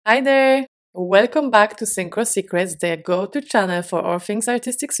Hi there! Welcome back to Synchro Secrets, the go-to channel for all things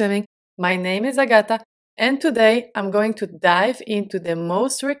artistic swimming. My name is Agata, and today I'm going to dive into the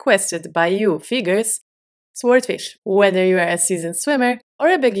most requested by you figures, swordfish. Whether you are a seasoned swimmer or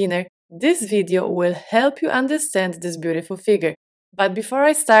a beginner, this video will help you understand this beautiful figure. But before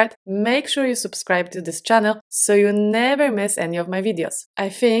I start, make sure you subscribe to this channel so you never miss any of my videos. I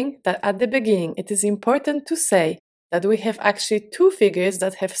think that at the beginning it is important to say that we have actually two figures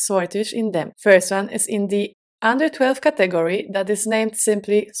that have swordfish in them. First one is in the under 12 category that is named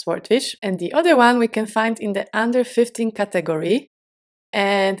simply swordfish, and the other one we can find in the under 15 category,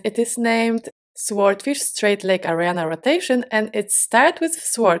 and it is named swordfish straight leg Ariana rotation, and it starts with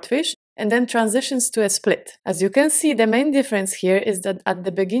swordfish and then transitions to a split. As you can see, the main difference here is that at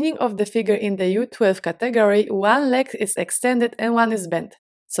the beginning of the figure in the U12 category, one leg is extended and one is bent.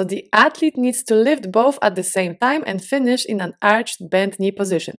 So the athlete needs to lift both at the same time and finish in an arched bent knee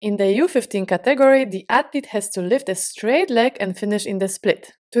position. In the U15 category, the athlete has to lift a straight leg and finish in the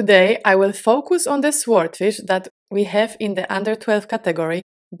split. Today, I will focus on the swordfish that we have in the under 12 category,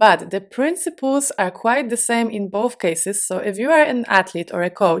 but the principles are quite the same in both cases. So if you are an athlete or a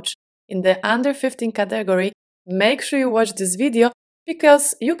coach in the under 15 category, make sure you watch this video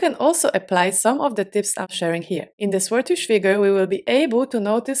because you can also apply some of the tips I'm sharing here. In the swordfish figure, we will be able to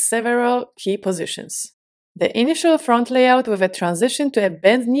notice several key positions. The initial front layout with a transition to a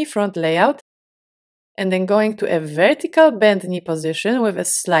bent knee front layout, and then going to a vertical bent knee position with a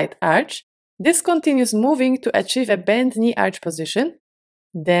slight arch. This continues moving to achieve a bent knee arch position.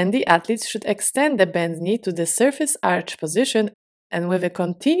 Then the athletes should extend the bent knee to the surface arch position and with a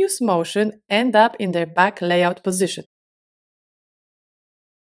continuous motion end up in their back layout position.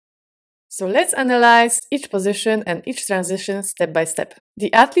 So let's analyze each position and each transition step by step.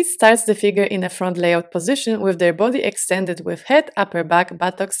 The athlete starts the figure in a front layout position with their body extended with head, upper back,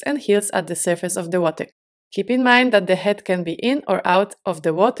 buttocks and heels at the surface of the water. Keep in mind that the head can be in or out of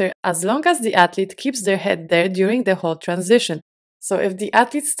the water as long as the athlete keeps their head there during the whole transition. So if the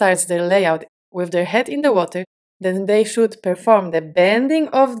athlete starts their layout with their head in the water, then they should perform the bending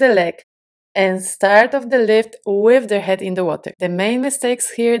of the leg and start of the lift with their head in the water. The main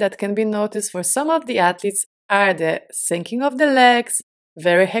mistakes here that can be noticed for some of the athletes are the sinking of the legs,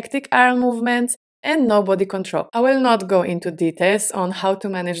 very hectic arm movements, and no body control. I will not go into details on how to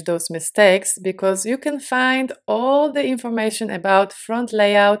manage those mistakes because you can find all the information about front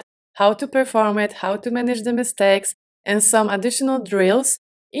layout, how to perform it, how to manage the mistakes, and some additional drills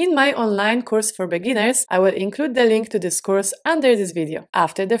in my online course for beginners. I will include the link to this course under this video.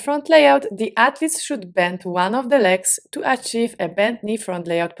 After the front layout, the athletes should bend one of the legs to achieve a bent knee front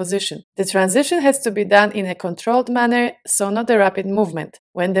layout position. The transition has to be done in a controlled manner, so not a rapid movement.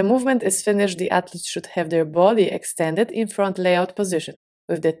 When the movement is finished, the athletes should have their body extended in front layout position,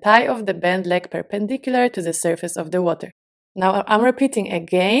 with the thigh of the bent leg perpendicular to the surface of the water. Now I'm repeating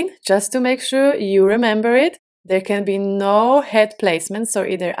again, just to make sure you remember it. There can be no head placement, so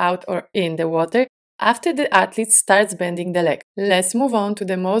either out or in the water, after the athlete starts bending the leg. Let's move on to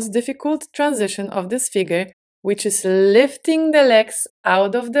the most difficult transition of this figure, which is lifting the legs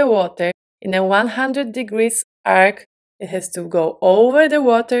out of the water in a 100 degrees arc. It has to go over the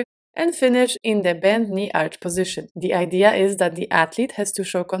water and finish in the bent knee arch position. The idea is that the athlete has to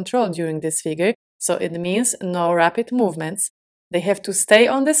show control during this figure, so it means no rapid movements. They have to stay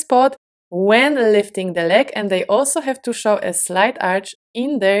on the spot when lifting the leg, and they also have to show a slight arch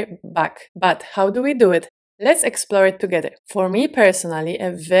in their back. But how do we do it? Let's explore it together. For me personally,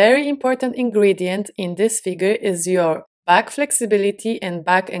 a very important ingredient in this figure is your back flexibility and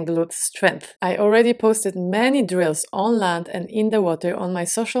back and glute strength. I already posted many drills on land and in the water on my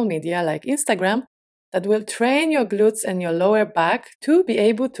social media like Instagram that will train your glutes and your lower back to be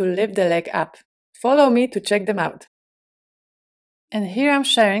able to lift the leg up. Follow me to check them out. And here I'm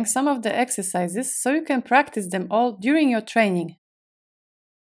sharing some of the exercises so you can practice them all during your training.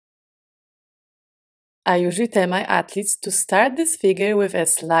 I usually tell my athletes to start this figure with a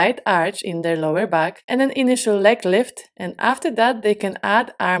slight arch in their lower back and an initial leg lift, and after that they can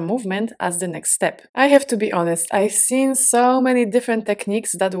add arm movement as the next step. I have to be honest, I've seen so many different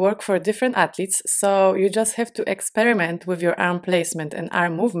techniques that work for different athletes, so you just have to experiment with your arm placement and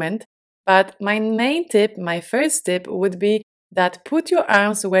arm movement. But my main tip, my first tip would be that put your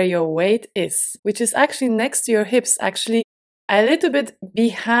arms where your weight is, which is actually next to your hips, actually a little bit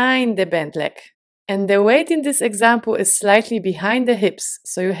behind the bent leg. And the weight in this example is slightly behind the hips,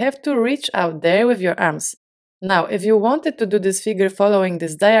 so you have to reach out there with your arms. Now, if you wanted to do this figure following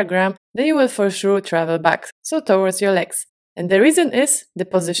this diagram, then you will for sure travel back, so towards your legs. And the reason is the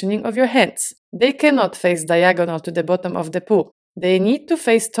positioning of your hands. They cannot face diagonal to the bottom of the pool. They need to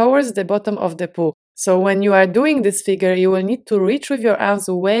face towards the bottom of the pool. So when you are doing this figure, you will need to reach with your arms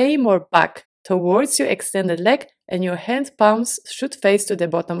way more back towards your extended leg, and your hand palms should face to the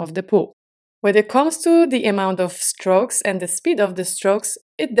bottom of the pool. When it comes to the amount of strokes and the speed of the strokes,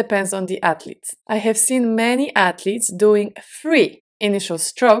 it depends on the athlete. I have seen many athletes doing 3 initial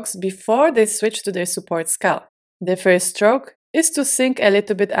strokes before they switch to their support scull. The first stroke is to sink a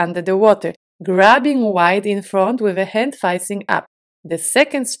little bit under the water, grabbing wide in front with a hand facing up. The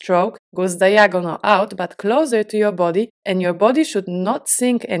second stroke goes diagonal out but closer to your body, and your body should not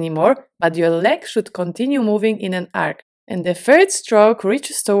sink anymore, but your leg should continue moving in an arc. And the third stroke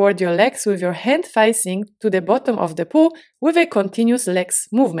reaches toward your legs with your hand facing to the bottom of the pool with a continuous legs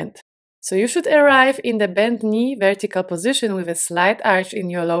movement. So you should arrive in the bent knee vertical position with a slight arch in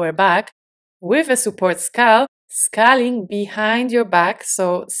your lower back, with a support scull, sculling behind your back,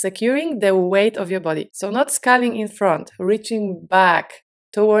 so securing the weight of your body. So not sculling in front, reaching back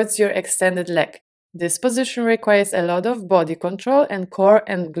towards your extended leg. This position requires a lot of body control and core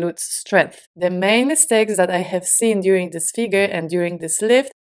and glute strength. The main mistakes that I have seen during this figure and during this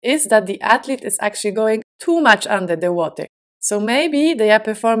lift is that the athlete is actually going too much under the water. So maybe they are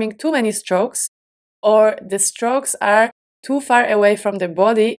performing too many strokes, or the strokes are too far away from the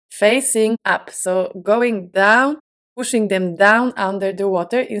body, facing up. So going down, pushing them down under the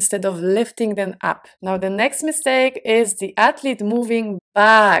water instead of lifting them up. Now the next mistake is the athlete moving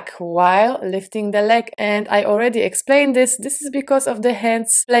back while lifting the leg. And I already explained this. This is because of the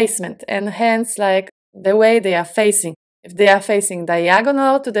hands placement and hands like the way they are facing. If they are facing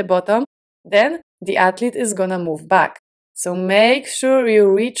diagonal to the bottom, then the athlete is gonna move back. So make sure you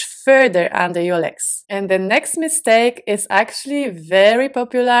reach further under your legs. And the next mistake is actually very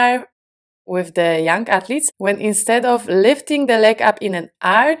popular with the young athletes, when instead of lifting the leg up in an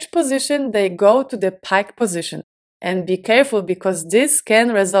arch position, they go to the pike position. And be careful, because this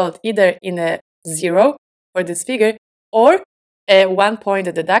can result either in a 0 for this figure or a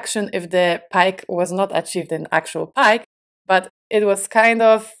 1-point deduction if the pike was not achieved in actual pike, but it was kind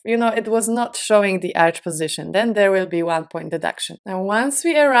of, it was not showing the arch position. Then there will be 1-point deduction. Now, once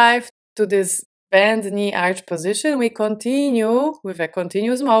we arrive to this bend knee arch position, we continue with a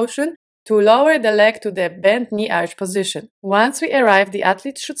continuous motion to lower the leg to the bent knee arch position. Once we arrive, the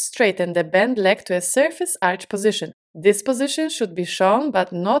athlete should straighten the bent leg to a surface arch position. This position should be shown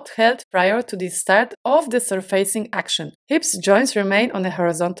but not held prior to the start of the surfacing action. Hips joints remain on a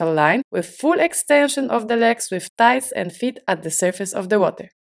horizontal line with full extension of the legs with thighs and feet at the surface of the water.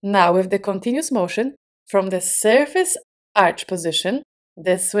 Now, with the continuous motion from the surface arch position,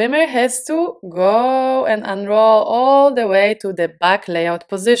 the swimmer has to go and unroll all the way to the back layout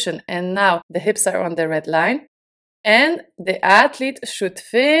position. And now the hips are on the red line, and the athlete should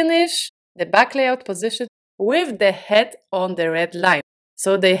finish the back layout position with the head on the red line.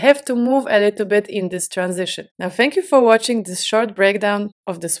 So they have to move a little bit in this transition. Now, thank you for watching this short breakdown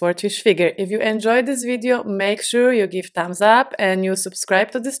of the swordfish figure. If you enjoyed this video, make sure you give thumbs up and you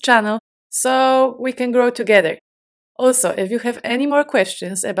subscribe to this channel so we can grow together. Also, if you have any more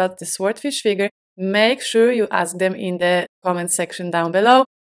questions about the swordfish figure, make sure you ask them in the comment section down below.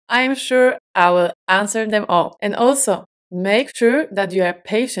 I am sure I will answer them all. And also, make sure that you are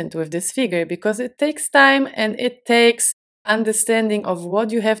patient with this figure, because it takes time and it takes understanding of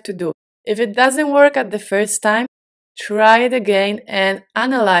what you have to do. If it doesn't work at the first time, try it again and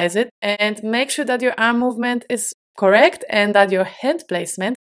analyze it, and make sure that your arm movement is correct and that your hand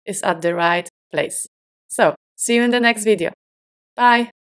placement is at the right place. So, see you in the next video. Bye!